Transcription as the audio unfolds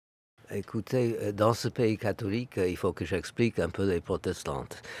Écoutez, dans ce pays catholique, il faut que j'explique un peu les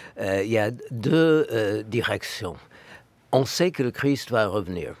protestantes. Il y a deux directions. On sait que le Christ va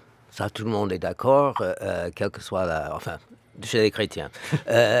revenir. Ça, tout le monde est d'accord, quel que soit enfin, chez les chrétiens.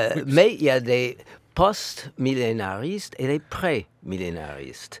 Mais il y a des post-millénaristes et des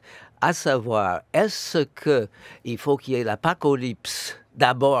pré-millénaristes. À savoir, est-ce qu'il faut qu'il y ait l'apocalypse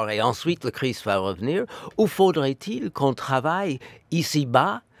d'abord et ensuite le Christ va revenir, ou faudrait-il qu'on travaille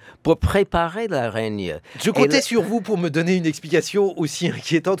ici-bas pour préparer le règne? Je comptais sur vous pour me donner une explication aussi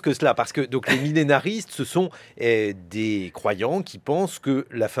inquiétante que cela, parce que donc, les millénaristes, ce sont des croyants qui pensent que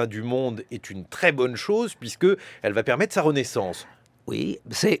la fin du monde est une très bonne chose, puisqu'elle va permettre sa renaissance. Oui,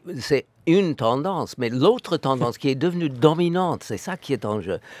 c'est une tendance, mais l'autre tendance qui est devenue dominante, c'est ça qui est en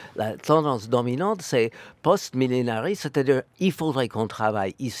jeu. La tendance dominante, c'est post-millénariste, c'est-à-dire il faudrait qu'on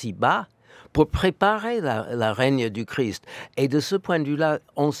travaille ici-bas pour préparer la règne du Christ. Et de ce point de vue-là,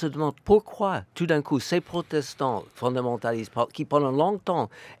 on se demande pourquoi, tout d'un coup, ces protestants fondamentalistes qui pendant longtemps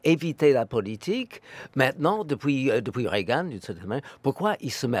évitaient la politique, maintenant, depuis Reagan, d'une certaine manière, pourquoi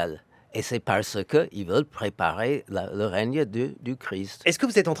ils se mêlent? Et c'est parce qu'ils veulent préparer le règne du Christ. Est-ce que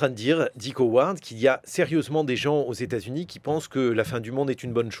vous êtes en train de dire, Dick Howard, qu'il y a sérieusement des gens aux États-Unis qui pensent que la fin du monde est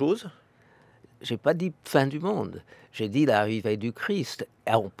une bonne chose ? J'ai pas dit fin du monde. J'ai dit l'arrivée du Christ.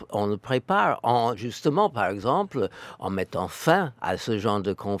 Et on le prépare justement, par exemple, en mettant fin à ce genre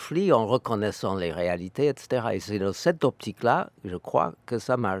de conflit, en reconnaissant les réalités, etc. Et c'est dans cette optique-là, je crois, que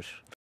ça marche.